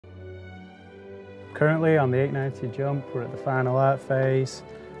Currently on the 890 jump, we're at the final art phase,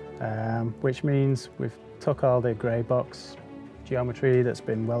 which means we've took all the grey box geometry that's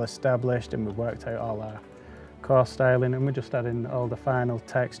been well established and we've worked out all our core styling, and we're just adding all the final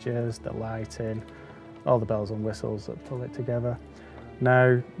textures, the lighting, all the bells and whistles that pull it together.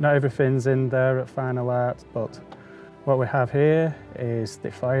 Now, not everything's in there at final art, but what we have here is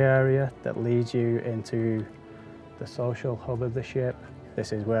the foyer area that leads you into the social hub of the ship.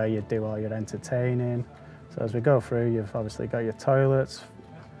 This is where you do all your entertaining. So as we go through, you've obviously got your toilets,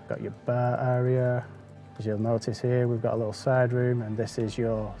 got your bar area. As you'll notice here, we've got a little side room, and this is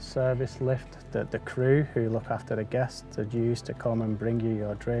your service lift that the crew who look after the guests are used to come and bring you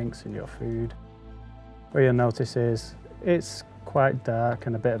your drinks and your food. What you'll notice is it's quite dark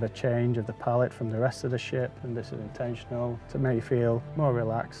and a bit of a change of the palette from the rest of the ship, and this is intentional to make you feel more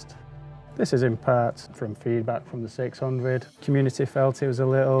relaxed. This is in part from feedback from the 600. Community felt it was a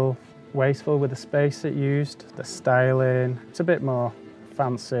little wasteful with the space it used, the styling. It's a bit more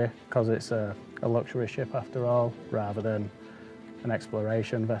fancy because it's a luxury ship after all, rather than an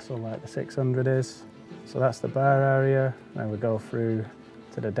exploration vessel like the 600 is. So that's the bar area. Then we go through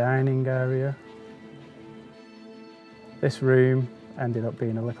to the dining area. This room ended up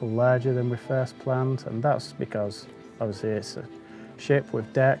being a little larger than we first planned, and that's because obviously it's a ship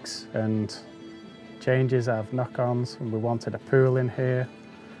with decks and changes have knock-ons, and we wanted a pool in here.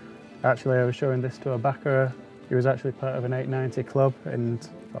 Actually, I was showing this to a backer. He was actually part of an 890 club, and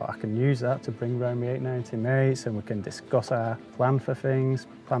thought I can use that to bring round my 890 mates and we can discuss our plan for things,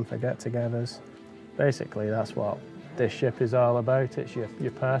 plan for get-togethers. Basically, that's what this ship is all about. It's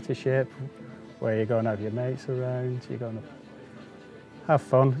your party ship where you're going to have your mates around, you're going to have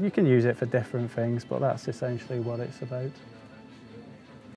fun. You can use it for different things, but that's essentially what it's about.